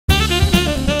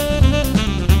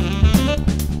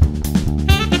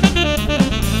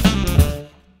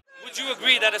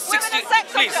that a 60...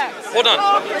 Please, object. hold on.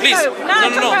 Please. No.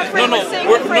 Hold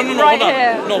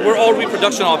on. No, we're all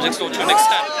reproduction objects, though, to an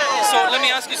extent. So let me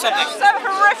ask you something. So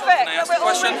horrific. Can I ask a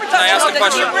question? Can I ask a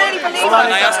question? You really believe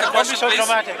Can I ask a question, please?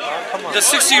 The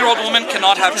 60-year-old woman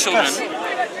cannot have children.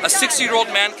 A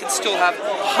 60-year-old man can still have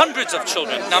hundreds of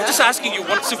children. Now I'm just asking you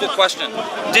one simple question.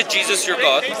 Did Jesus, your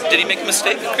God, did he make a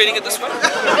mistake in creating it this way?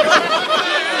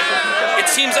 It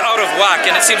seems out of whack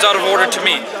and it seems out of order to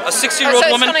me. A 60-year-old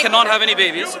woman cannot have any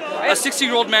babies. A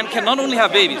 60-year-old man can not only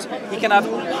have babies, he can have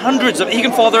he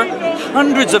can father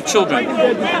hundreds of children.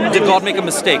 Did God make a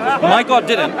mistake? My God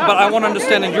didn't, but I want to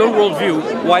understand in your worldview,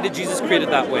 why did Jesus create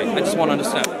it that way? I just want to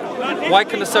understand. Why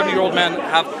can a 70-year-old man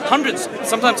have hundreds,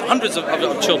 sometimes hundreds of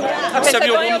children? A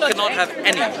 70-year-old woman cannot have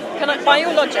any. By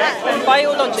your logic,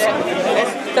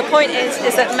 the point is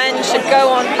that men should go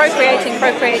on procreating,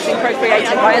 right,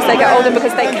 as they get older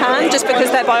because they can, just because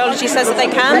their biology says that they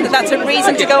can. That's a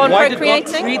reason to go on procreating. Why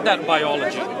did God create that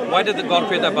biology? Why did God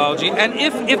create that biology? And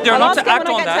if they're not to act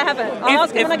on that, I'll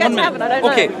ask him when I get to heaven. I don't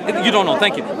know. Okay, you don't know.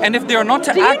 Thank you. And if they're not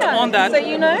to act on that, so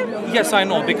you know? Yes, I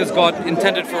know, because God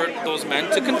intended for those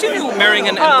men to continue marrying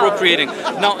and procreating.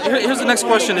 Now, here's the next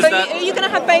question: is that are you going to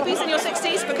have babies in your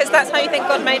 60s because that's how you think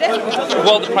God made it?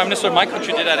 Well, the Prime Minister of my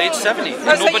country did at age 70.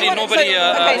 Nobody. Do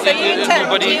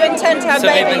you intend to have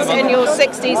babies in your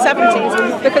 60s,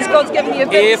 70s because God's given you a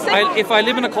big if I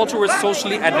live in a culture where it's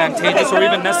socially advantageous or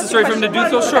even necessary for him to do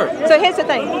so, sure. So here's the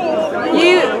thing: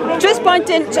 you just by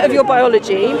dint of your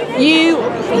biology, you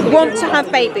want to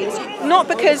have babies. Not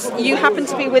because you happen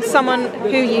to be with someone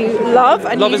who you love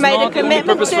and you've made a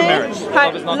commitment to.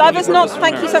 Love is not.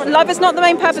 Thank you so much. Love is not the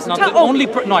main purpose.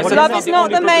 Love is not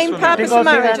the main purpose of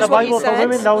marriage. Is what you said.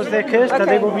 Women, that was their curse. That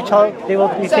they will be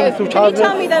taken through childbirth. Can you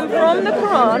tell me then from the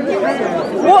Quran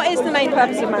what is the main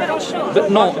purpose of marriage?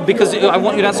 No, because I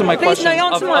want you to answer my question. Please,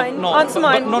 no, answer mine. Answer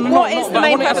mine. What is the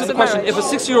main purpose of marriage? If a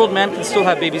 60-year-old man can still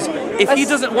have babies, if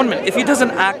he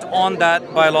doesn't act on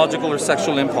that biological or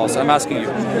sexual impulse, I'm asking you,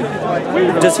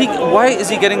 why is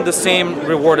he getting the same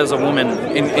reward as a woman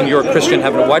in your Christian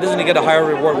heaven? Why doesn't he get a higher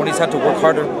reward when he's had to work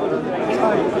harder?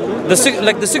 The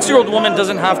 60-year-old woman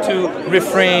doesn't have to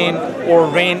refrain or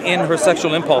rein in her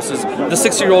sexual impulses. The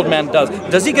 60-year-old man does.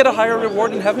 Does he get a higher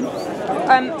reward in heaven?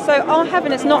 So our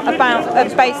heaven is not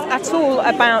based at all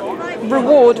about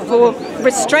reward for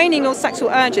restraining your sexual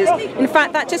urges. In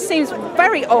fact, that just seems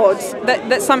very odd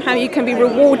that somehow you can be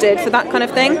rewarded for that kind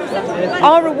of thing.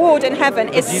 Our reward in heaven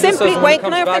is simply... Wait,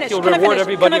 can I finish? Can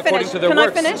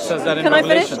I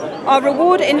finish? Our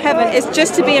reward in heaven is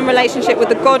just to be in relationship with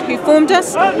the God who formed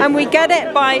us, and we get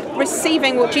it by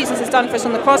receiving what Jesus has done for us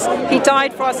on the cross. He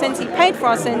died for our sins, he paid for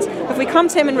our sins. If we come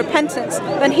to him in repentance,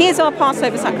 then he is our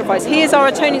Passover sacrifice. He is our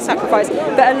atoning sacrifice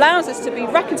that allows us to be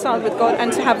reconciled with God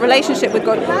and to have relationship with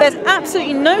God. There's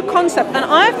absolutely no concept, and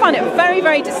I find it very,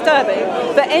 very disturbing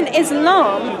that in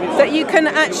Islam that you can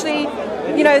actually,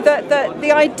 you know,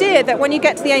 the idea that when you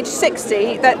get to the age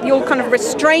 60 that you're kind of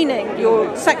restraining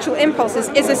your sexual impulses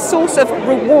is a source of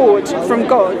reward from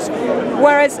God.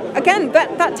 Whereas, again,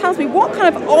 that tells me what kind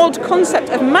of odd concept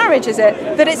of marriage is it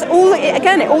that it's all,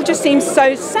 again, it all just seems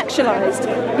so sexualized.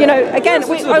 You know, again, a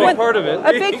big part of it.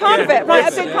 A big part of it,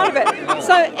 right, a big part of it.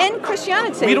 So in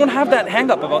Christianity... We don't have that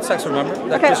hang-up about sex, remember?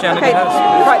 That Christianity has.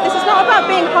 Right, this is not about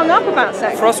being hung up about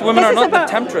sex. For us, women are not the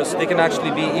temptress. They can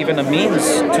actually be even a means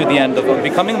to the end of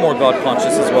becoming more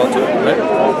God-conscious as well, too, right?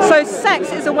 So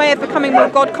sex is a way of becoming more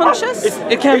God-conscious?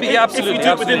 It can be, absolutely. If you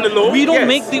do it within the law, we don't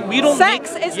make the...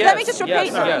 Sex is... Let me just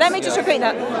repeat that. Let me just repeat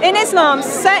that. In Islam,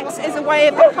 sex is a way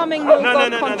of becoming more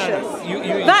God-conscious.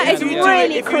 That is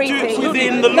really creepy.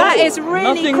 That is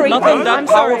really creepy. Nothing that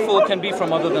powerful can be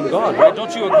from other than God, right?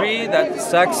 Don't you agree that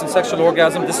sex and sexual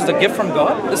orgasm, this is a gift from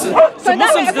God? This is, to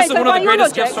Muslims, this is one of the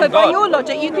greatest gifts from God. So by your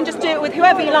logic, you can just do it with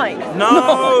whoever you like?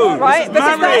 No, right?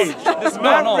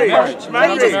 Marriage.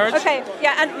 Marriage. Okay,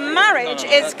 yeah, and marriage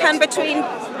is between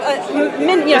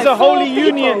it's a holy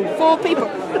union. 4 people.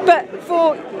 But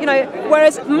for, you know,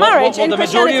 whereas marriage in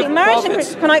Christianity,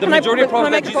 can I make a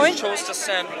point? Jesus chose to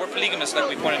send, we're polygamists, like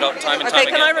we pointed out time and time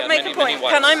again. again. Okay, can I make a point?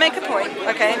 Can I make a point?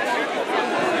 Okay.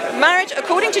 Marriage,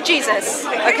 according to Jesus,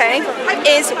 okay,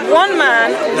 is one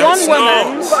man, one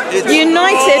woman,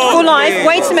 united for life.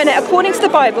 Wait a minute. According to the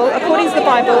Bible,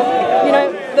 you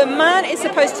know, the man is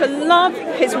supposed to love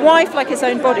his wife like his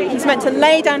own body. He's meant to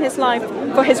lay down his life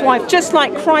for his wife, just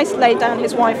like Christ laid down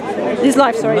his life,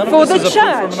 for the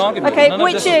church. Okay,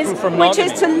 which is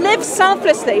to live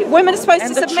selflessly. Women are supposed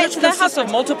to submit to their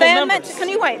husbands. They are meant to, can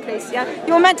you wait, please? Yeah,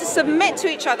 you're meant to submit to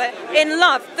each other in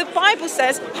love. The Bible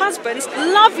says, husbands,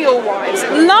 love your wives,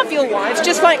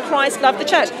 just like Christ loved the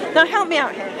church. Now, help me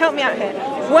out here.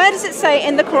 Where does it say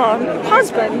in the Quran,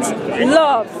 husbands,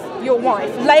 love your wife,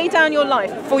 lay down your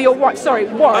life for your wife, sorry,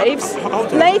 wives,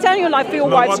 lay down your life for your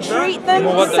wives, treat them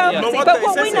selflessly. But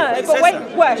what we know, but wait,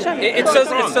 where, show me. It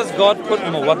says God put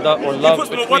mawadda or love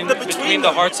between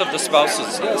the hearts of the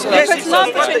spouses. Yes, it's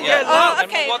love between, and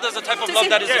mawadda is a type of love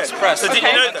that is expressed. So did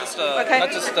you know that?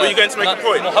 Not just Were you going to make a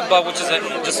point? Muhabba, which is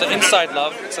just an inside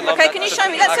love. It's a love okay, can you show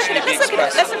me? Let's look at it.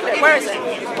 Let's look at it. Where is it?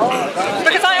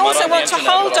 Because I also want to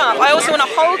hold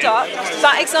up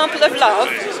that example of love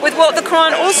with what the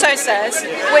Quran also says,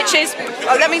 which is,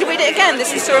 let me read it again.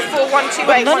 This is Surah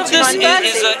 4:128.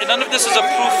 None of this is a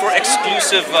proof for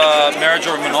exclusive marriage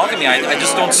or monogamy. I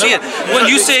just don't see it. When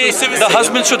you say the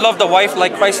husband should love the wife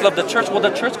like Christ loved the church, well,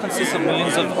 the church consists of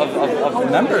millions of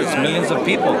members, millions of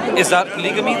people. Is that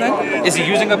polygamy then? Is he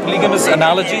using a polygamous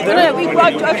analogy there? No,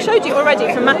 I've showed you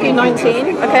already from Matthew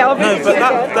 19. Okay, I'll read it to you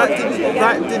again.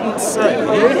 That didn't say.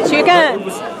 I'll read it to you again.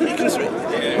 You can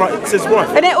right, it says what?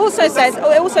 And it also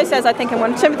says, I think, in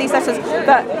one of Timothy's letters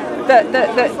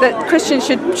that Christians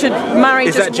should marry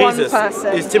is just one Jesus?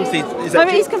 person. Is Timothy? Is that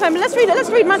he's confirmed. Let's read it. Let's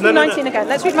read Matthew 19 again.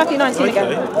 Let's read Matthew 19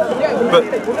 again.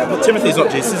 But Timothy's not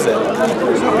Jesus, is it?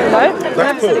 No,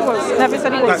 never said he was. Never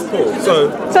said he was. That's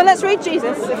Paul. So let's read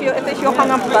Jesus. If you're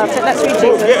hung up about it, let's read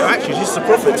Jesus. Yeah, actually, Jesus is a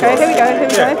prophet. Okay, here we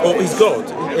go. Or he's God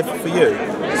for you.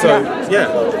 So yeah.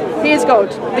 He is God.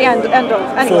 The end of.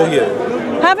 Anyway. For you.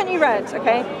 Haven't you read?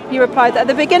 Okay. He replied that at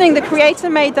the beginning the Creator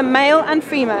made them male and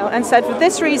female and said, for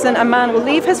this reason a man will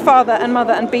leave his father and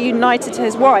mother and be united to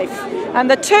his wife, and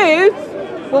the two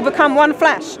will become one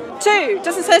flesh. Two.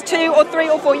 Doesn't say 2 or 3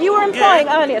 or 4. You were implying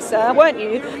earlier, sir, weren't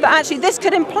you, that actually this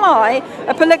could imply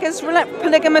a polygamous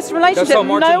relationship.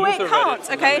 No, it can't.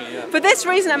 Okay. For this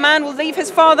reason, a man will leave his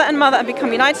father and mother and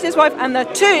become united to his wife, and the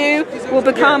two will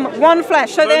become one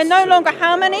flesh. So they're no longer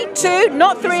how many? 2,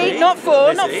 not 3, not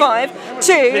 4, not 5.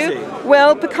 2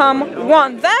 will become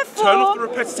one. Therefore,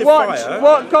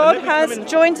 what God has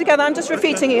joined together. I'm just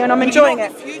repeating you, and I'm enjoying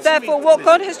it. Therefore, what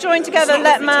God has joined together,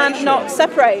 let man not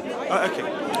separate.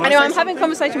 Okay. Anyway, I'm having a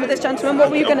conversation with this gentleman. What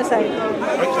were you going to say?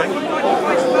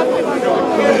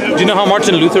 Do you know how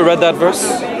Martin Luther read that verse?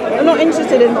 I'm not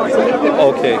interested in Martin Luther.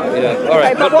 Okay, yeah, all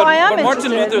right. Okay, but I am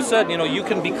Martin Luther said, you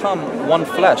can become one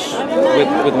flesh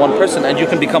with one person, and you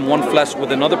can become one flesh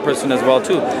with another person as well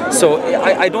too. So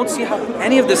I don't see how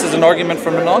any of this is an argument for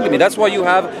monogamy. That's why you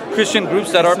have Christian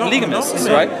groups that are polygamists,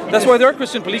 right? That's why there are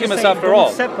Christian polygamists after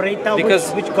all. Separate that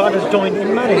which God has joined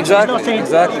in marriage. Exactly.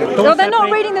 No, they're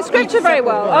not reading the scripture very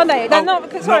well, are they? They're not.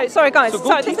 Because, sorry, guys.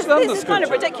 This is kind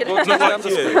of ridiculous.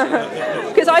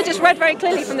 Because I just read very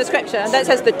clearly from the scripture that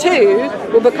says the two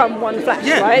will become one flesh,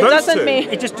 right? It doesn't mean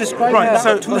it just describes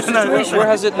where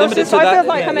has it limited to that? I feel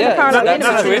like I'm in a parallel that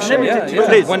situation.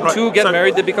 Yeah. When two get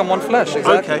married, they become one flesh.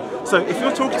 Exactly. Okay. So if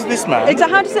you're talking to this man,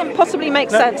 how does it possibly make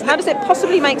sense? How does it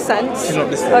possibly make sense? You're not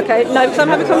listening. Okay, no, because I'm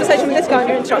having a conversation with this guy and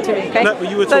you're interrupting me. Okay. No, but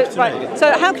you were talking to me.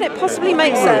 So how can it possibly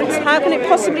make sense? How can it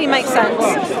possibly make sense?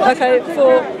 Okay,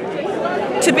 for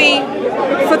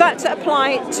that to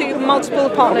apply to multiple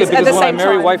partners at the same time. When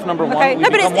I marry wife number 1, okay. we No,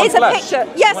 but become it's one a flesh. picture.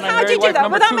 Yes, how do you do that?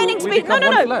 Without meaning to be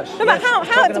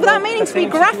without meaning to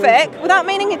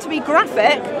be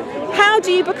graphic, how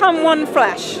do you become one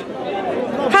flesh?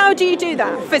 How do you do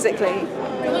that physically?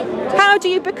 How do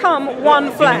you become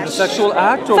one flesh? The sexual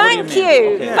act? Or Thank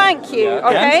you.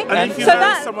 Okay. And so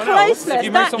that closeness, if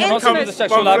you marry someone else and do the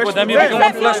sexual act with them, you become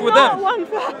one flesh with them. One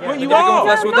flesh. Well, you are.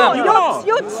 Flesh with them.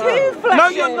 You're two fleshes. No,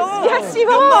 you're not. Yes, you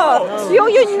are. You're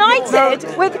united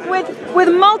with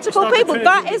multiple people.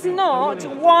 That is not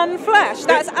one flesh.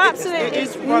 That's absolutely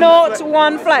not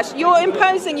one flesh. You're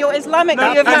imposing your Islamic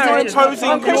view of marriage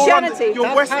on Christianity.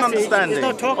 Your Western understanding. It's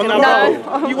not talking on the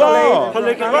about you are.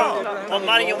 polygamy or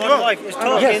marrying one wife. It's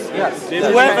talking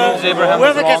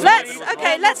whoever gets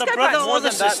let's the go brother back. or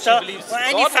the sister or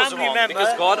any family member.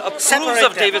 Because God approves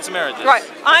of David's marriages. Right.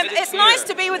 It's nice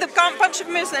to be with a bunch of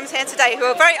Muslims here today who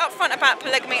are very upfront about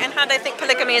polygamy and how they think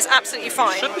polygamy is absolutely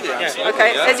fine. Should be the answer.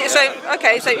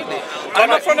 Okay. So I'm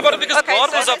upfront about it because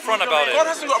God was upfront about it. God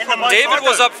hasn't got a problem. David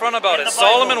was upfront about it.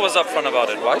 Solomon was upfront about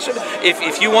it. Why should?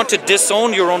 If you want to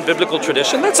disown your own biblical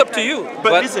tradition, that's up to you.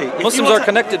 But Lizzie, Muslims are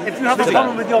connected. If you have a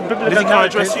problem with your biblical Lizzie, can I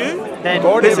address you? Then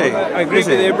Lizzie, I agree with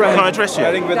Abraham. Can I address you?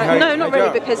 no, not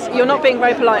really, because you're not being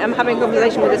very polite. I'm having a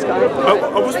conversation with this guy.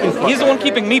 I was being polite. He's the one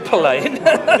keeping me polite.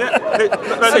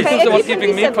 Okay, He's the one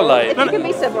keeping me polite. If you can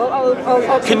be civil,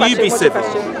 I'll Can you be civil?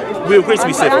 We agree to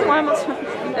be civil.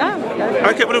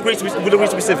 Okay. We'll agree to be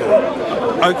civil.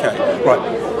 Okay, right.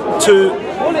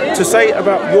 To say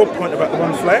about your point about the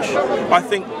one flesh, I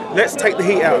think let's take the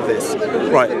heat out of this.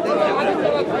 Right.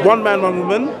 One man, one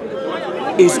woman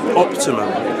is optimum.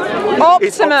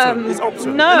 Optimum. It's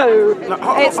optimum. No,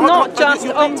 Like, it's not just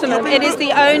optimum. It is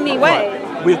the only way.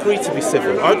 Right. We agree to be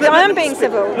civil. I am being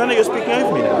civil. No, you're speaking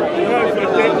over me now.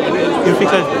 You're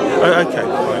speaking over me. Oh, okay.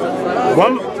 Right.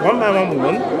 One man, one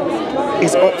woman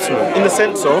is optimum in the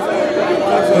sense of,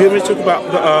 we're going to talk about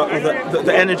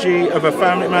the energy of a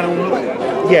family, man and woman.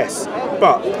 Yes,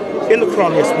 but in the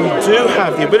Quran, yes, we do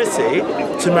have the ability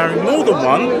to marry more than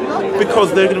one,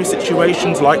 because there are going to be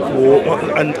situations like war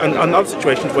and other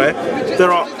situations where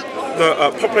there are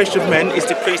the population of men is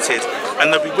depleted,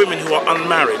 and there'll be women who are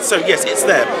unmarried. So yes, it's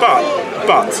there, but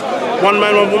one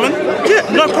man, one woman, yeah,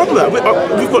 no problem with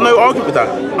that. We've got no argument with that,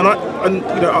 and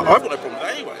you know, I've got no problem with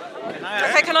that anyway.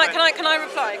 Okay, can I reply? Can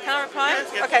I reply?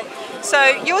 Okay, so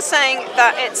you're saying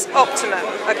that it's optimum,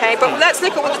 okay? But let's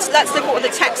look at what the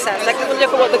text says. Let's look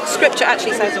at what the scripture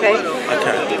actually says, okay?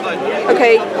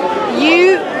 Okay,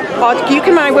 you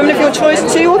can marry women of your choice,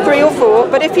 2 or 3 or 4,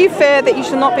 but if you fear that you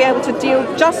shall not be able to deal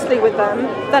justly with them,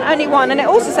 then only one. And it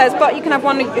also says, but you can have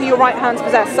one who your right hands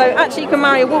possess. So actually, you can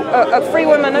marry a free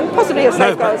woman and possibly a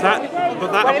slave girl.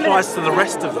 But that applies to the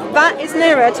rest of them. That is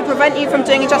nearer to prevent you from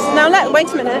doing injustice. Now,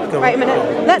 wait a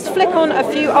minute. Let's flick on a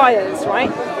few ayahs,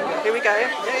 right? Here we go.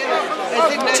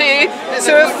 To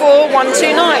Sura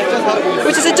 4:129,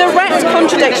 which is a direct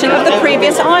contradiction of the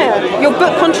previous ayah. Your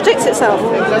book contradicts itself.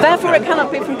 Therefore, it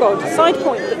cannot be from God. Side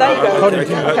point, but there you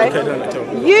go.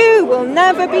 Okay. You will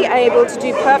never be able to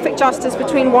do perfect justice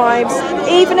between wives,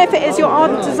 even if it is your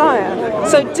ardent desire.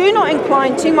 So do not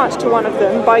incline too much to one of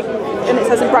them by, and it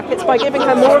says in brackets, by giving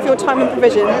her more of your time and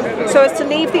provision, so as to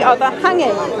leave the other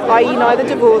hanging, i.e. neither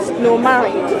divorced nor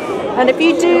married. And if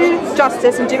you do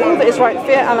justice and do all that is right,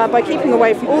 fear Allah by keeping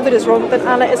away from all that is wrong, then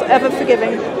Allah is ever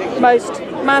forgiving, most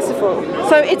merciful.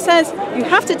 So it says you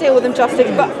have to deal with them justly,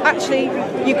 but actually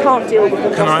you can't deal with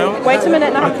them justly. Wait a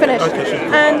minute, now I'm finished.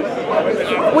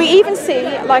 And we even see,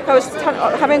 like I was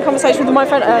having a conversation with my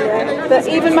friend earlier, that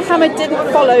even Muhammad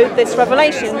didn't follow this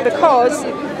revelation because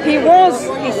he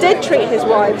did treat his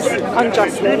wives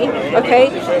unjustly, okay?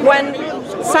 When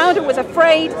Sauda was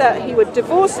afraid that he would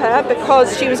divorce her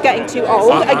because she was getting too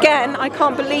old. Again, I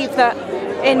can't believe that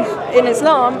in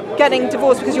Islam, getting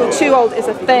divorced because you're too old is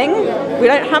a thing. We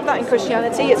don't have that in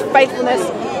Christianity. It's faithfulness.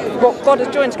 What God has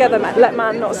joined together, let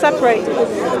man not separate.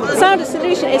 Sauda's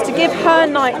solution is to give her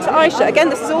night to Aisha. Again,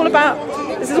 this is all about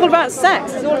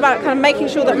sex. It's all about kind of making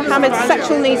sure that Muhammad's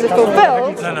sexual needs are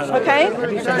fulfilled. Okay?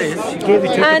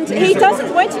 And he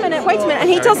doesn't. Wait a minute. And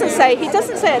he doesn't say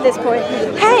at this point,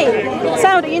 hey,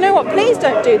 Sauda, you know what? Please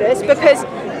don't do this, because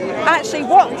actually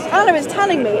what Allah is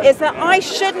telling me is that I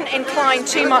shouldn't incline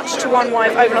too much to one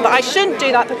wife over another. I shouldn't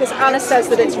do that because Allah says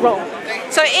that it's wrong.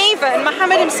 So even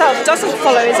Muhammad himself doesn't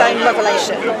follow his own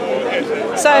revelation.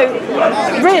 So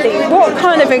really, what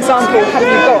kind of example have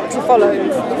you got to follow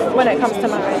when it comes to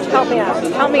marriage? Help me out.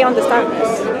 Help me understand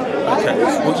this. Okay,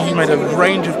 well, you made a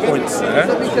range of points there,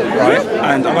 right?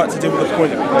 And I'd like to deal with the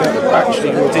point that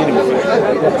actually you're dealing with.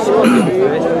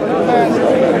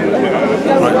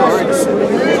 Right.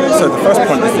 So the first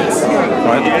point is this,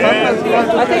 right?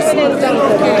 I think we're nearly done.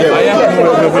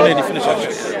 Yeah, we're nearly finished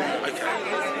actually.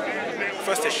 Okay.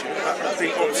 First issue,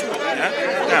 the optional. Yeah.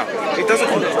 Now, it doesn't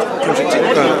contradict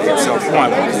itself. Why?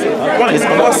 One is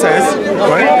Allah says,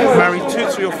 right? Marry 2,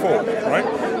 3, or 4, right?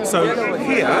 So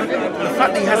here, the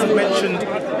fact that he hasn't mentioned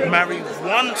marry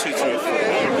 1, 2, 3, or 4,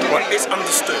 right, it's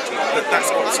understood that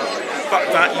that's optional. But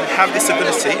that you have this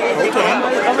ability, hold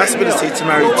on, this ability to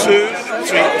marry 2,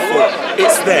 3, or 4.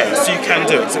 It's there, so you can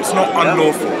do it. So it's not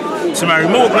unlawful. To marry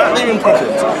more than that, they're in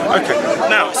problems. Okay,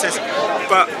 now it says,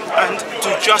 and do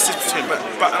justice between, but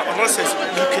Allah says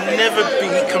you can never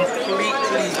be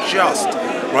completely just,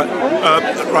 right?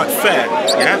 Fair,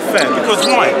 yeah, fair. Because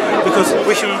why? Because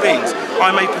we're human beings.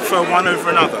 I may prefer one over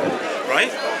another, right?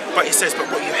 But he says, but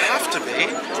what you have to be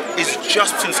is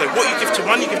just between. So what you give to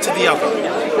one, you give to the other,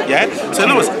 yeah. So in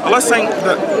other words, Allah's saying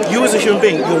that you as a human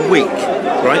being, you're weak,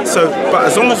 right? So, but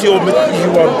as long as you are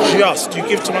just, you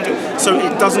give to one, so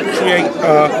it doesn't create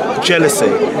jealousy,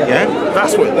 yeah.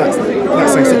 That's saying.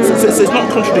 So it's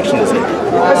not contradiction, is it?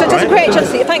 So it doesn't create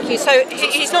jealousy. Thank you. So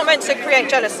he's not meant to create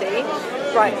jealousy,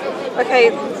 right?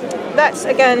 Okay. Let's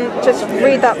again just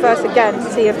read that verse again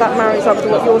to see if that marries up to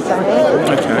what you're saying.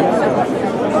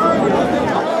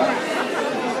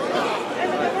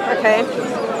 Okay.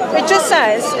 It just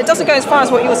says, it doesn't go as far as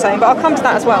what you're saying, but I'll come to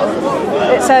that as well.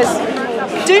 It says,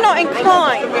 do not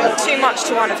incline too much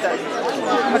to one of them.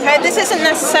 Okay, this isn't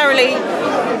necessarily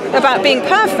about being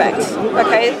perfect.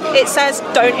 Okay, it says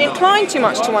don't incline too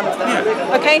much to one of them.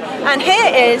 Okay, and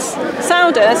here is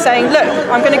Sauda saying, look,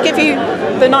 I'm going to give you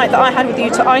the night that I had with you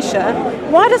to Aisha.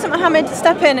 Why doesn't Muhammad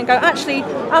step in and go, actually,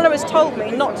 Allah has told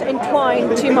me not to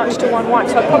incline too much to one wife,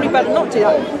 so I probably better not do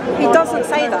that. He doesn't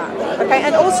say that. Okay,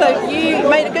 and also you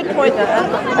made a good point there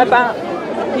about,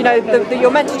 you know,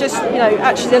 you're meant to just, you know,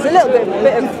 actually there's a little bit of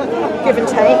give and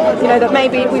take, you know, that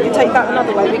maybe we could take that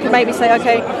another way. We could maybe say,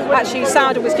 okay, actually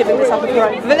Sauda was giving this up of her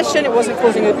own volition, it wasn't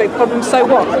causing a big problem, so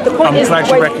what? The point is,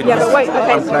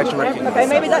 okay,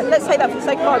 maybe let's say that for the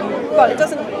sake of argument, but it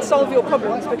doesn't solve your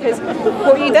problems, because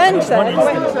what you then said,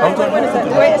 wait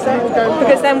a sec,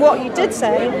 because then what you did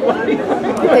say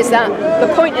is that the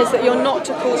point is that you're not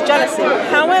to cause jealousy.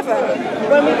 However,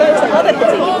 when we go to other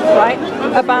hadith, right,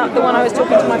 about the one I was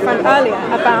talking to my friend earlier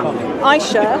about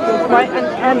Aisha, right,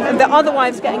 and the other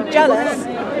wives getting jealous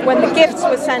when the gifts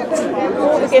were sent,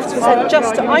 all the gifts were sent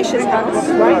just to Aisha's house,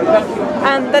 right?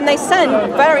 And then they sent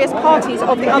various parties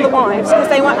of the other wives because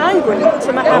they were angry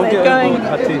to Muhammad, going,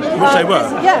 which they were.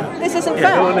 Yeah, this isn't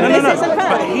fair. This isn't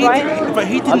fair, right? But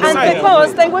he didn't and say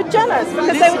because they were jealous,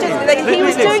 because they were just, he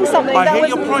was doing something that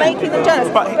was making them jealous.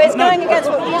 But it's going against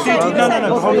what you said. No,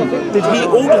 hold on. Did he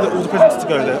order all the prisoners to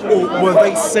go there, or were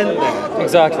they sent there?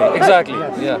 Exactly,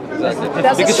 yeah,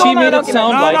 exactly. Because she made it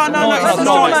sound like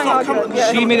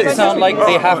She made it sound like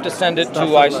they have to send it to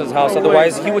Aisha's house,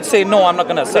 otherwise he would say, no, I'm not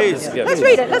going to accept this gift. Let's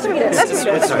read it. It's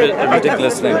a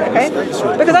ridiculous thing. Okay?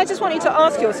 Because I just want you to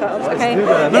ask yourselves, okay?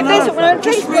 I'm allowed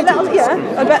to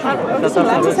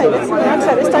say this.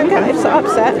 Don't get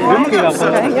upset.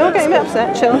 Okay, you're getting a bit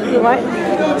upset. Chill. Right?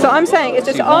 So I'm saying is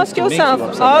just ask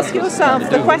yourself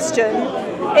the question.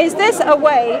 Is this a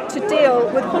way to deal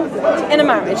with conflict in a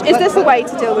marriage? Is this a way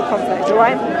to deal with conflict, all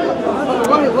right?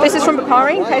 This is from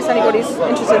Bukhari, in case anybody's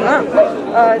interested in that.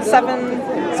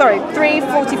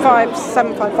 345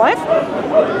 755.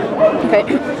 Okay.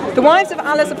 The wives of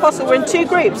Allah's apostle were in two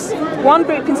groups. One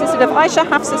group consisted of Aisha,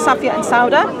 Hafsa, Safiya and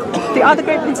Sauda. The other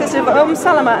group consisted of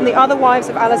Salama and the other wives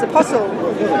of Allah's apostle.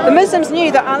 The Muslims knew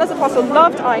that Allah's apostle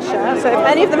loved Aisha, so if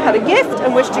any of them had a gift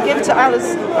and wished to give it to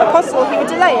Allah's apostle, he would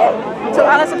delay it till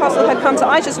Allah's apostle had come to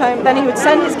Aisha's home, then he would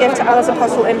send his gift to Allah's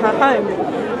apostle in her home.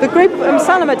 The group of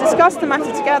Salama discussed the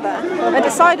matter together and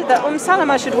decided that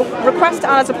Salama should request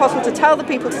Allah's apostle to tell the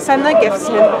people to send their gifts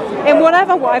to him in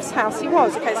whatever wife's house he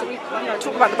was. Okay, so we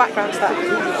talk about the background to that.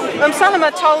 Salama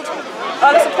told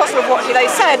Allah's apostle of what they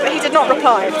said, but he did not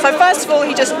reply. So first of all,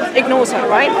 he just ignores her,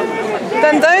 right?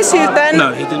 Then those who then...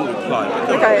 No, he didn't reply.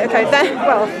 Okay, then,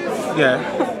 well... Yeah.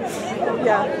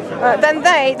 Yeah. Then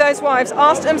those wives,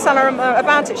 asked Salama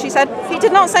about it. She said, he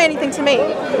did not say anything to me.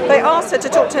 They asked her to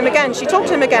talk to him again. She talked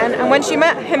to him again, and when she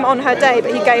met him on her day,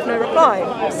 but he gave no reply.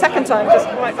 Second time, just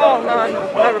like, oh no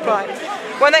reply.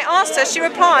 When they asked her, she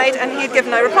replied, and he'd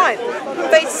given no reply.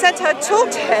 They said to her,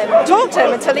 talk to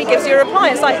him until he gives you a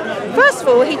reply. It's like, first of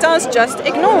all, he does just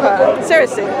ignore her.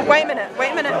 Seriously, wait a minute.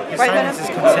 Okay.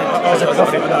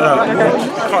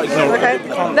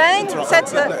 Then said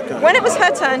to her, when it was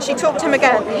her turn, she talked to him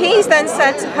again. He then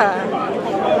said to her,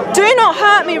 do not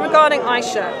hurt me regarding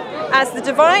Aisha, as the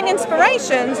divine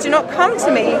inspirations do not come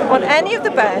to me on any of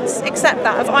the beds except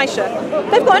that of Aisha.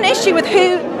 They've got an issue with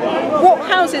what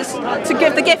houses to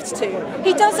give the gifts to.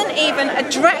 He doesn't even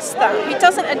address that. He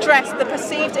doesn't address the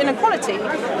perceived inequality.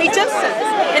 He just says,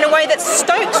 in a way that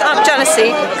stokes up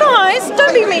jealousy, guys,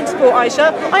 don't be mean to poor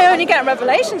Aisha. I only get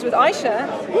revelations with Aisha.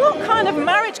 What kind of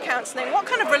marriage counselling, what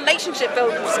kind of relationship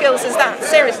building skills is that,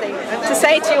 seriously? To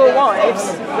say to your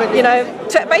wives,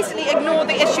 to basically ignore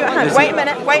the issue at hand. Wait a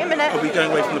minute. Are we going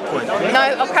away from the point? No,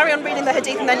 I'll carry on reading the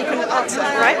hadith and then you can answer,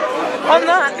 right? On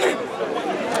that,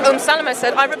 Salama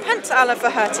said, I repent to Allah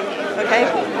for hurting you. Okay.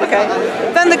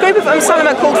 Then the group of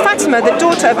Salama called Fatima, the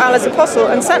daughter of Allah's apostle,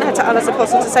 and sent her to Allah's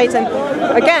apostle to say to him,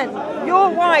 again,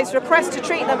 your wives request to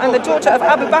treat them and the daughter of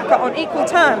Abu Bakr on equal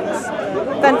terms.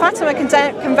 Then Fatima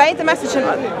conveyed the message and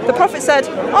the Prophet said,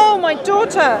 oh, my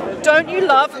daughter, don't you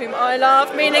love whom I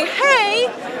love? Meaning, hey,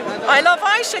 I love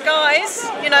Aisha, guys,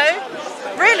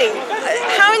 Really?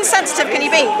 How insensitive can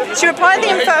you be? She replied in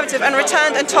the affirmative and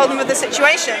returned and told them of the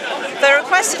situation. They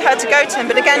requested her to go to him,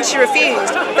 but again she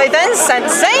refused. They then sent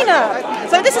Zainab.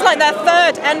 So this is like their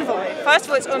third envoy. First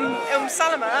of all, it's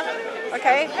Salama,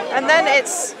 okay, and then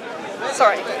it's,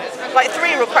 like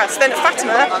 3 requests. Then it's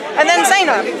Fatima, and then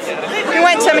Zainab, who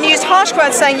went to him and used harsh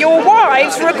words saying, your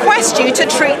wives request you to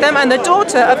treat them and the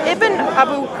daughter of Ibn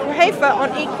Abu Quhafa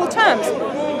on equal terms.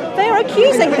 They are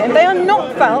accusing him. They are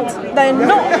not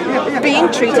being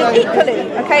treated equally.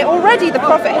 Okay, already the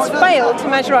prophet has failed to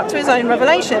measure up to his own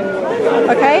revelation.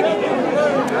 Okay.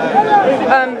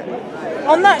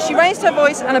 On that, she raised her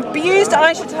voice and abused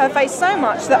Aisha to her face so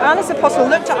much that Allah's apostle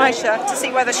looked at Aisha to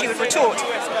see whether she would retort.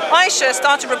 Aisha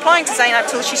started replying to Zainab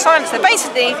till she silenced her.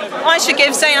 Basically, Aisha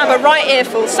gives Zainab a right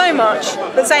earful so much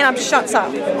that Zainab shuts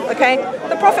up. Okay?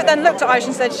 The Prophet then looked at Aisha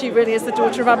and said, she really is the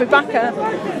daughter of Abu Bakr.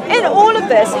 In all of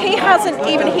this, he hasn't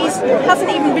even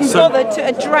been bothered to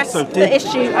address the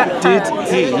issue at hand.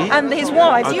 And his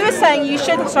wives. You were saying you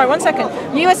shouldn't. Sorry, 1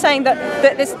 second. You were saying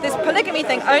that this polygamy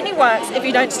thing only works if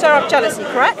you don't stir up jealousy,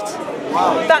 correct?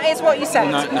 That is what you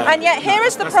said. No. And yet here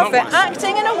is the Prophet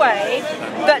acting in a way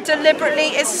that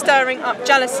deliberately is stirring up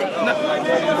jealousy.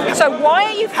 No. So why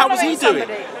are you following How was he doing?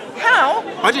 somebody? How?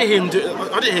 I didn't hear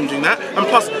him doing that. And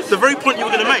plus, the very point you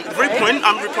were going to make, the very point you're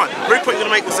going to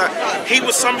make was that he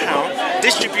was somehow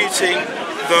distributing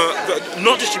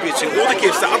not distributing all the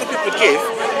gifts that other people give,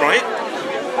 right?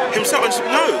 Himself. And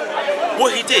no.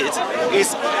 What he did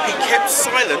is he kept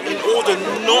silent in order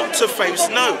not to face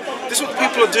no. This is what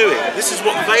people are doing. This is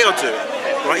what they are doing.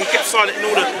 Right? He kept silent in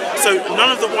order so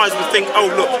none of the wives would think, oh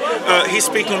look, he's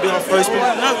speaking on behalf of those people.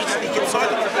 No, he kept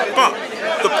silent. But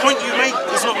the point you make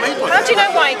is not made by How do you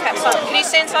know why he kept silent? Can you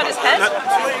see inside his head? No,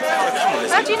 come on,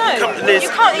 Lizzie. How do you know? Liz, you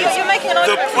can't. You're making an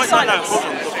argument for silence. Hold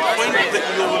on. The point that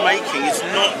you're making is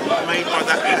not made by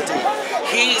that hadith.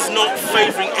 He's not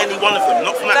favouring any one of them,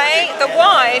 not from that hadith. The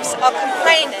wives are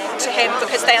complaining to him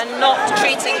because they are not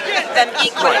treating them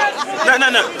equally.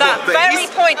 No. That very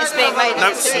point is being made.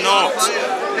 No, it's not.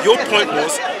 Your point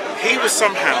was he was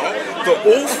somehow the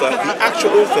author, the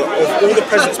actual author of all the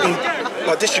presents being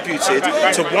distributed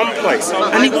to one place,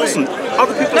 and he wasn't.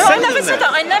 Other people No, I sending never them said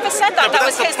there. that. I never said that. No, That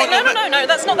was his thing. No,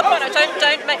 that's not the point.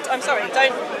 I'm sorry.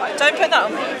 Don't put that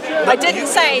on me. I didn't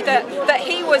say that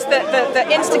he was the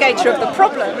instigator of the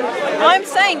problem. I'm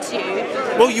saying to you.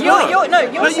 Well, you were. No.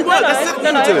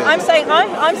 I'm saying.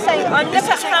 Look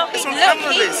at how he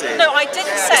looked. No, I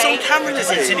didn't say. It's on camera,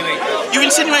 Lizzie. You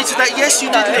insinuated that. Yes, you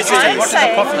did.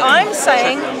 I'm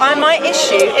saying my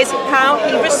issue is how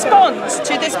he responds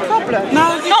to this problem.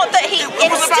 Not that he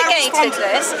instigated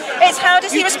this. It's how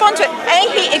does he respond to it? A,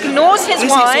 he ignores his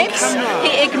wives.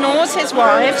 He ignores his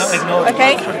wives.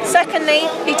 Okay. Secondly,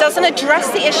 he doesn't address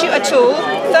the issue at all.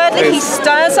 Thirdly, he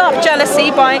stirs up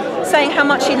jealousy by saying how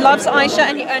much he loves Aisha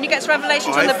and he only gets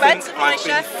revelations on the beds of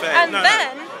Aisha. And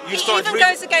then he even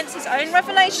goes against his own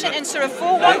revelation in Surah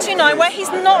 4:129, where he's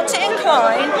not to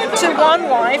incline to one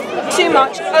wife too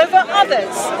much over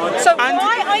others. So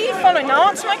why are you following? Now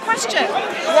answer my question.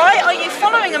 Why are you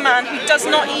following a man who does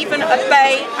not even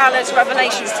obey Allah's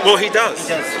revelations to you? Well, he does.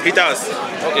 He does.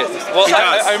 Okay. Well,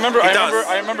 I remember hearing.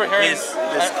 I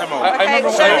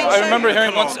remember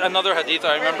hearing once another hadith.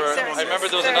 I remember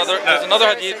there was another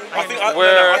hadith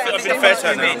where I've been fair to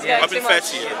you. I've been fair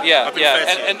to you.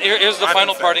 Yeah. And here's the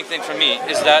final parting thing for me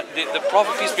is that the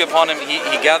Prophet, peace be upon him, he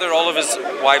gathered all of his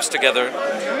wives together,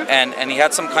 and he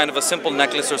had some kind of a simple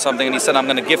necklace or something, and he said, I'm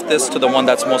going to gift this to the one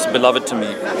that's most beloved to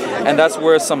me. And that's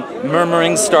where some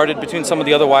murmurings started between some of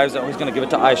the other wives that he's going to give it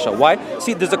to Aisha. Why?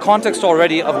 See, there's a context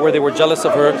already of where they were jealous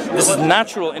of her. This is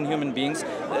natural in human beings.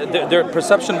 Their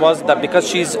perception was that because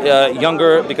she's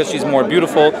younger, because she's more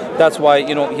beautiful, that's why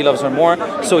he loves her more.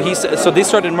 So they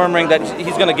started murmuring that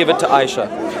he's going to give it to Aisha.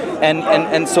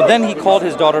 And so then he called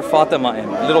his daughter Fatima in,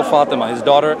 little Fatima. His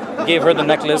daughter gave her the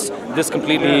necklace. This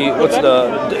completely,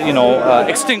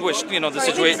 extinguished, the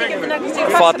situation.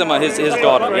 Fatima, his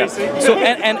daughter. Yeah. So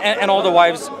and all the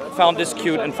wives found this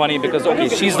cute and funny because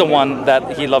she's the one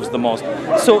that he loves the most.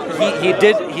 So he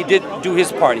did do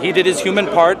his part. He did his human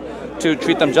part to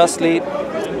treat them justly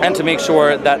and to make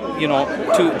sure that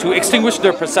to extinguish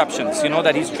their perceptions,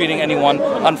 that he's treating anyone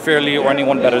unfairly or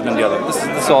anyone better than the other. This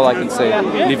is all I can say.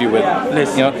 Leave you with.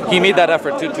 He made that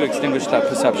effort to extinguish that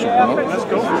perception. Let's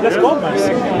go,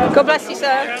 man. God bless you,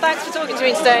 sir. Thanks for talking to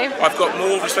me today. I've got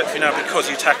more respect for you now because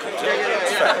you tackled it.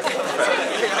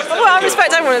 Well, I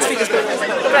respect everyone that speaks good.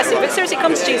 God bless you. But seriously,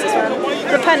 come to Jesus, man.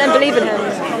 Repent and believe in him.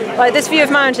 Like, this view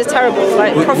of marriage is terrible.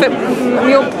 Like, Prophet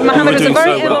Muhammad was a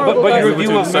very immoral But your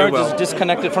view of marriage is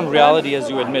disconnected from reality, as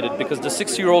you admitted, because the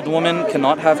 60-year-old woman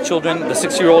cannot have children, the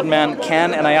 60-year-old man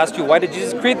can, and I asked you, why did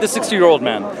Jesus create the 60-year-old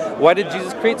man? Why did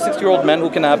Jesus create 60-year-old men who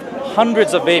can have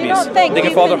hundreds of babies? They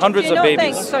can father hundreds of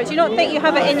babies. Do you not think you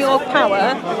have it in your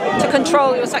power to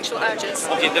control your sexual urges?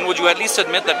 Okay, then would you at least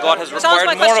admit that God has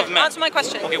required more of men? Answer my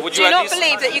question. Okay, would do you you at not least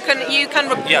believe that you can?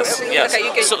 Yes.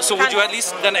 Okay, so would you at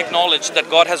least then acknowledge that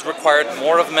God has required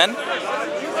more of men?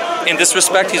 In this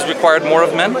respect, he's required more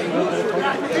of men?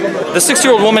 The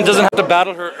 60-year-old woman doesn't have to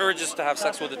battle her urges to have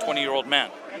sex with a 20-year-old man.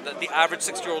 The average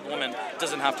 60-year-old woman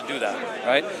doesn't have to do that,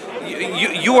 right?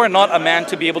 You are not a man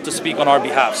to be able to speak on our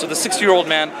behalf. So the 60-year-old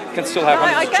man can still have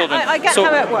hundreds of children. I get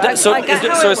how it works.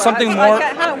 So is something more? I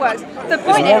get how it works. The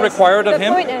point is more required of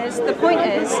him? The point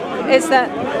is that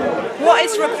what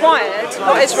is required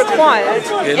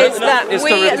is that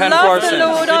we love the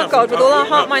Lord our God with all our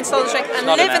heart, mind, soul, and strength, and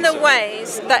live in the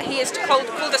ways that He has called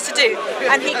us to do.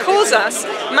 And He calls us,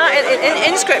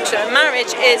 in Scripture,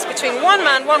 marriage is between one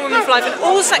man, one woman for life, and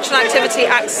all sexual activity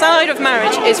outside of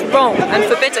marriage is wrong and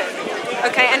forbidden.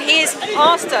 Okay, and He has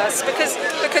asked us because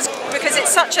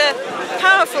it's such a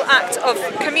powerful act of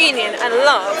communion and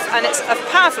love, and it's a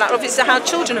powerful act, obviously, how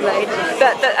children are made.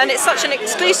 And it's such an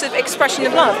exclusive expression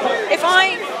of love. If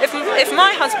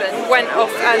my husband went off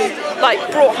and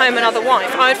brought home another wife,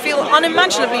 I would feel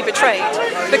unimaginably betrayed,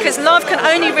 because love can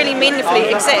only really meaningfully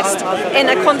exist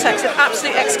in a context of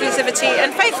absolute exclusivity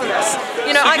and faithfulness.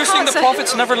 You know, so you're saying the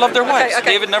prophets never loved their wives.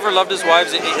 Okay. David never loved his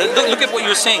wives. Look at what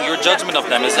you're saying. Your judgment of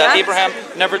them is that Abraham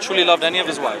never truly loved any of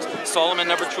his wives. Solomon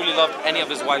never truly loved any of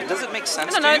his wives. Does it make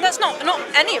sense to you? No, that's not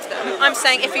any of them. I'm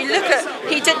saying if you look at,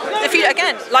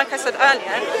 again, like I said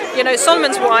earlier, you know,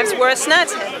 Solomon's wives were a snare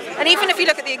to him. And even if you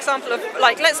look at the example of,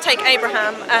 let's take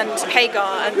Abraham and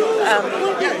Hagar and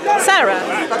Sarah,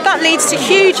 that leads to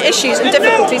huge issues and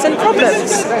difficulties and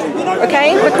problems.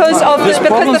 Okay, because of there's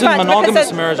problems because in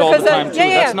monogamous marriage all the time too.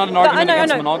 That's not an argument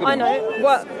against monogamy. I know.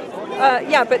 Well,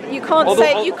 yeah, but you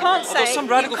can't say. Some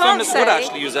radical feminists would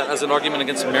actually use that as an argument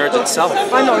against marriage itself.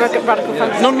 I'm not a radical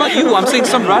feminist. No, not you. I'm saying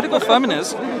some radical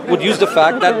feminists would use the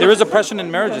fact that there is oppression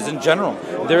in marriages in general.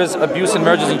 There is abuse in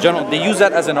marriages in general. They use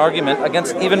that as an argument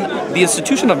against even the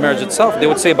institution of marriage itself. They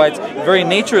would say by its very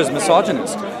nature is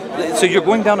misogynist. So you're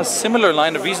going down a similar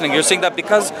line of reasoning. You're saying that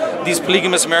because these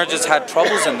polygamous marriages had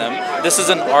troubles in them, this is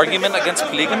an argument against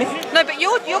polygamy? No, but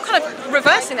you're kind of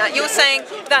reversing that. You're saying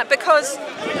that because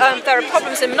there are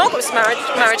problems in monogamous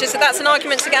marriages, that's an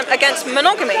argument against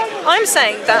monogamy. I'm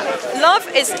saying that love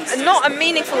is not a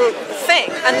meaningful thing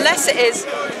unless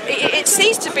it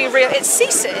ceases to be real. It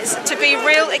ceases to be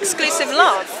real exclusive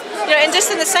love. You know, and just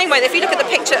in the same way, that if you look at the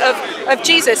picture of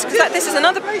Jesus, because this is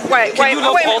another way. Can you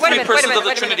love all three persons of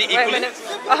the Trinity equally?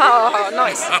 Oh,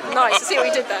 nice. I see what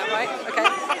you did there, right? Okay.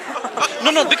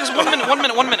 No, because one minute.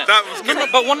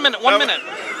 But one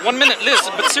minute, Liz.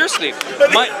 But seriously,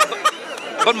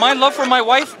 but my love for my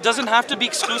wife doesn't have to be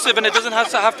exclusive, and it doesn't have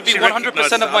to be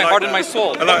 100% of my heart and my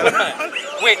soul.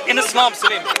 Wait, in Islam,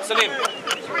 Salim.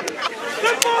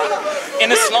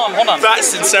 In Islam, hold on. That's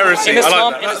sincerity. In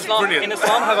Islam,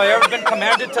 have I ever been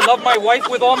commanded to love my wife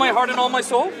with all my heart and all my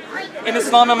soul? In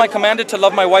Islam, am I commanded to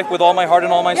love my wife with all my heart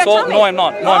and all my soul? No, I'm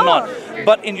not. No, I'm not.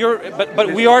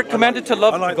 But we are commanded to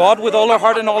love God with all our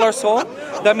heart and all our soul.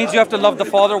 That means you have to love the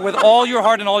Father with all your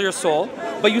heart and all your soul.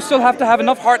 But you still have to have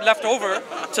enough heart left over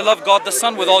to love God the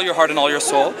Son with all your heart and all your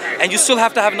soul. And you still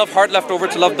have to have enough heart left over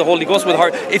to love the Holy Ghost with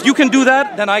heart. If you can do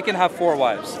that, then I can have 4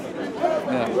 wives.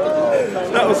 Yeah.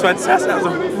 That was fantastic. That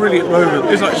was a brilliant moment.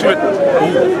 It's like she went,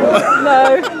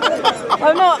 No,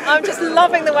 I'm not. I'm just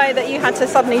loving the way that you had to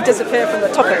suddenly disappear from the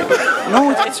topic.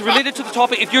 No, it's related to the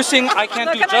topic. If you're saying I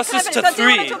can't do justice to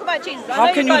 3,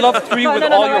 how can you guys, love 3 with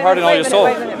all your heart and all your soul?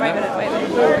 Wait a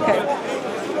minute. Okay.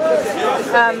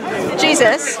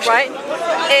 Jesus, right,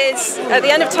 is at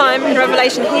the end of time in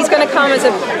Revelation, he's going to come as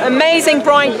an amazing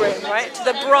bridegroom, right, to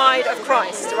the bride of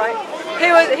Christ, right?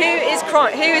 Who is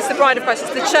Christ? Who is the bride of Christ?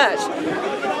 It's the church.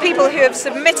 People who have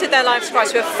submitted their lives to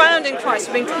Christ, who are found in Christ,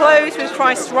 who have been clothed with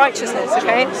Christ's righteousness,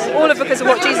 okay? All because of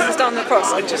what Jesus has done on the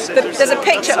cross. There's a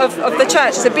picture of the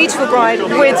church. It's a beautiful bride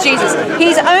with Jesus.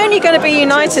 He's only going to be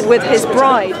united with his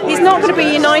bride. He's not going to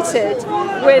be united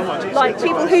with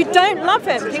people who don't love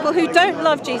him, people who don't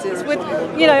love Jesus.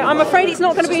 I'm afraid he's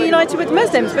not going to be united with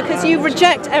Muslims, because you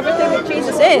reject everything that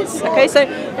Jesus is. Okay, so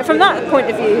from that point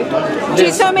of view, do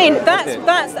you see what I mean?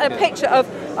 That's a picture of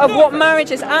what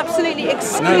marriage is: absolutely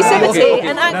exclusivity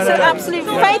and absolute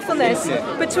faithfulness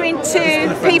between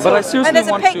 2 people. And there's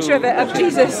a picture of it of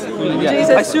Jesus.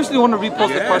 I seriously want to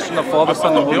repose the question of Father,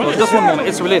 Son, and Holy Ghost. Just one moment.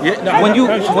 It's related. When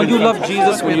you love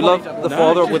Jesus, when you love the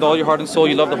Father with all your heart and soul,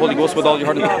 you love the Holy Ghost with all your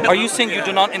heart and soul. Are you saying you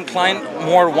do not incline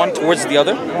more one towards the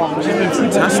other?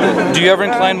 fantastic. Do you ever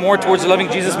incline more towards loving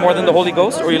Jesus more than the Holy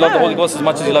Ghost, or you love the Holy Ghost as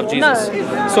much as you love Jesus?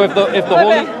 No. So if the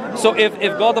Holy So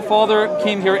if God the Father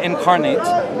came here incarnate,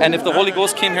 and if the Holy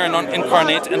Ghost came here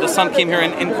incarnate, and the Son came here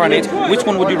incarnate, which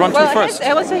one would you run to first?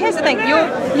 Here's the thing.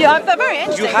 They're very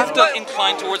interesting. You have to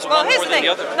incline towards one more than the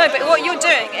other. No, but what you're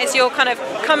doing is you're kind of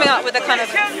coming up with a kind of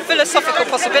philosophical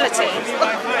possibility,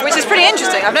 which is pretty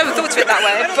interesting. I've never thought of it that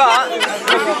way,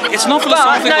 but it's not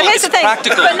philosophical. No, here's it's the thing.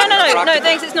 practical. But no,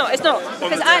 thanks. It's not.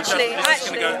 Because actually,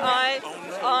 I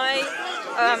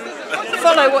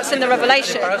follow what's in the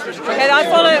Revelation. Okay,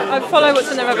 I follow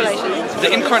what's in the Revelation.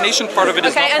 The incarnation part of it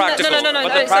is not practical. No.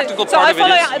 But the practical part of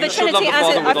it is you should love the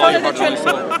Father with all your heart and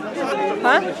soul.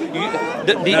 Huh?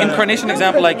 The incarnation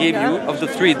example I gave you of the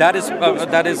three, that is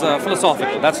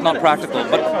philosophical. That's not practical.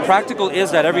 But practical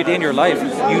is that every day in your life,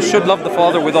 you should love the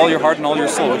Father with all your heart and all your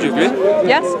soul. Would you agree?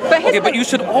 Yes. But you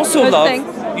should also love.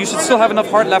 You should still have enough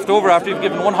heart left over after you've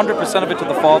given 100% of it to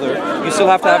the Father. You still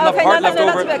have to have enough heart left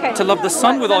over to love the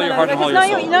Son with all your heart and all your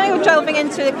soul. Now you're delving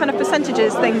into the kind of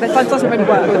percentages thing that doesn't really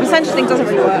work. The percentage thing doesn't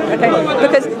really work, okay?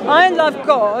 Because I love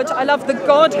God, I love the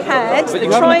Godhead, but the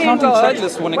you have an triune accounting God.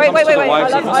 checklist when it comes to the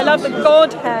wives of I love the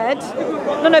Godhead.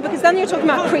 No, because then you're talking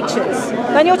about creatures.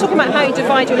 Then you're talking about how you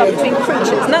divide your love between creatures,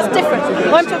 and that's different.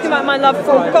 I'm talking about my love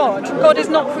for God. God is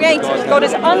not created. God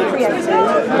is uncreated.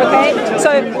 Okay?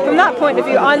 So from that point of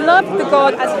view, I love the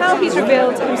God as how He's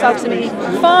revealed Himself to me,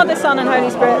 Father, Son, and Holy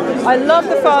Spirit. I love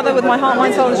the Father with my heart,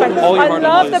 mind, soul, and strength. I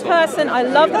love the person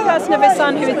of His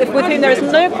Son, with whom there is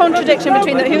no contradiction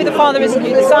between who the Father is and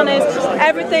who the Son is.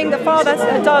 Everything the Father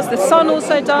does, the Son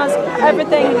also does.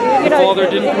 Everything, you know. The Father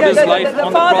didn't put His life on the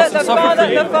cross and suffer for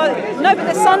you. No, but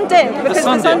the Son did, because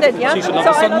the Son did. Yeah. So you should love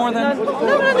the Son more then?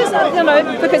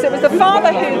 No, because it was the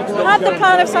Father who had the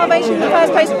plan of salvation in the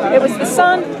first place. It was the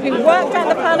Son who worked out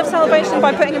the plan of salvation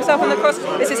by putting Himself on the cross.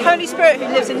 It's His Holy Spirit who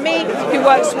lives in me, who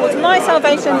works towards my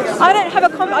salvation. I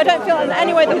don't feel in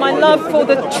any way that my love for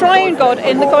the triune God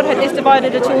in the Godhead is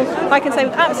divided at all. I can say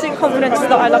with absolute confidence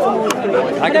that I love them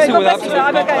all. I can say with absolute.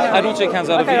 I don't shake hands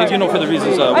out of you, if you know for the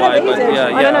reasons why. But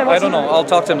yeah, I don't know. I'll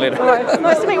talk to him later. All right.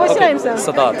 Nice to meet you. What's your name, sir?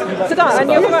 Sadat. And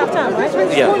you're from out of town, right?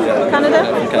 Yeah. Canada?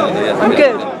 Canada, yeah. I'm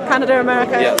good. Canada,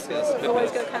 America. Yes.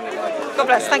 Always go Canada. God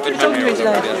bless. Thank you for talking to me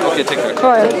today. Okay, take care.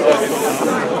 Right.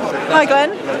 Hi,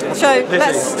 Glenn. So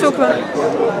let's talk about.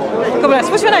 God bless.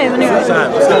 What's your name anyway?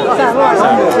 Sam. Sam. All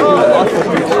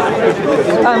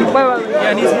right. Where are we?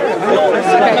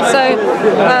 Okay. So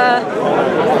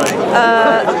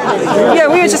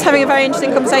we were just having a very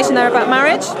interesting conversation there about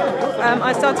marriage.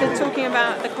 I started talking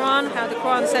about the Quran, how the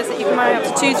Quran says that you can marry up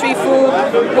to 2, 3,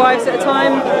 4 wives at a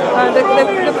time.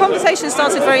 The conversation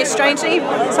started very strangely,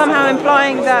 somehow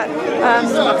implying that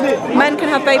men can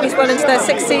have babies well into their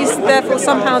 60s, therefore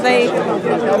somehow they,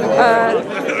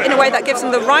 in a way that gives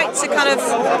them the right to kind of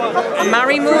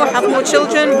marry more, have more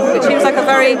children, which seems like a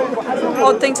very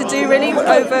odd thing to do really,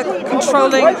 over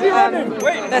controlling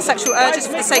their sexual urges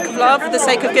for the sake of love, for the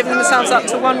sake of giving themselves up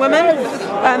to one woman.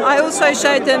 I also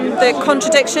showed them the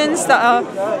contradictions that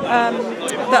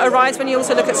arise when you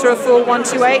also look at Sura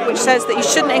 4:1-8, which says that you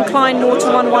shouldn't incline more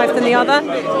to one wife than the other,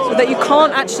 so that you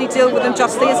can't actually deal with them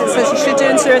justly, as it says you should do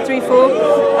in Surah 3:4.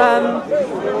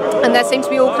 And there seem to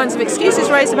be all kinds of excuses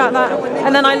raised about that.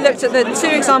 And then I looked at the 2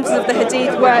 examples of the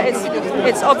Hadith where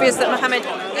it's obvious that Muhammad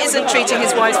isn't treating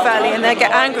his wives fairly, and they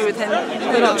get angry with him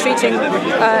for not treating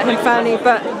him fairly.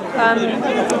 But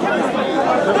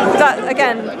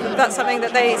that's something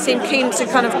that they seem keen to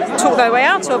kind of talk their way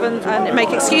out of and make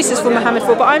excuses for Muhammad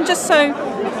for. But I'm just so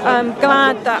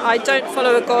glad that I don't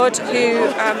follow a God who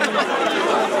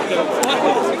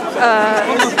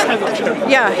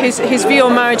whose view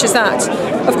on marriage is that.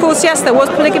 Of course, yes, there was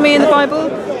polygamy in the Bible,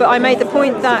 but I made the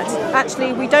point that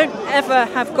actually we don't ever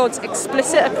have God's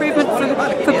explicit approval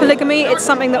for polygamy. It's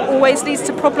something that always leads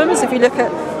to problems. If you look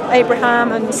at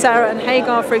Abraham and Sarah and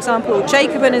Hagar, for example, or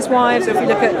Jacob and his wives, or if you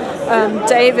look at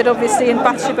David, obviously, and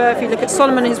Bathsheba, if you look at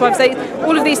Solomon and his wives,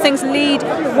 all of these things lead.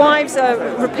 Wives are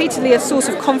repeatedly a source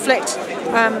of conflict.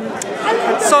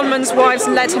 Solomon's wives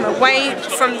led him away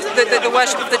from the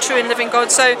worship of the true and living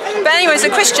God. So, but anyway, as a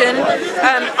Christian,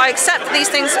 I accept that these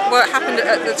things happened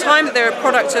at the time, that they're a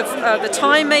product of the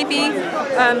time, maybe.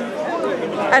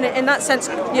 And in that sense,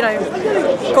 you know,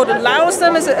 God allows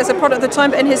them as a product of the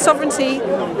time, but in His sovereignty,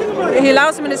 He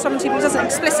allows them in His sovereignty, but He doesn't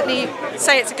explicitly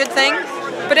say it's a good thing.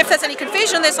 But if there's any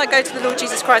confusion on this, I go to the Lord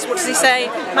Jesus Christ. What does he say?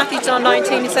 Matthew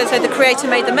 19, he says, so the Creator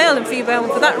made the male and female,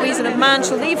 and for that reason a man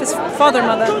shall leave his father and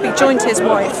mother, be joined to his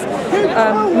wife.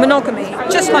 Monogamy.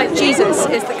 Just like Jesus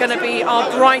is going to be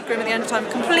our bridegroom at the end of time.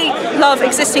 Complete love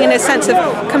existing in a sense of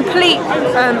complete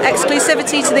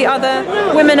exclusivity to the other.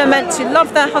 Women are meant to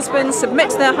love their husbands, submit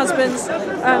to their husbands.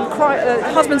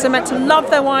 Husbands are meant to love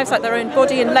their wives like their own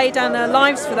body and lay down their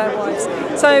lives for their wives.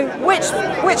 So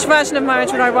which version of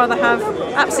marriage would I rather have?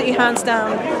 Absolutely hands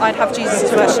down, I'd have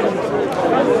Jesus' version.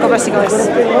 God bless you guys.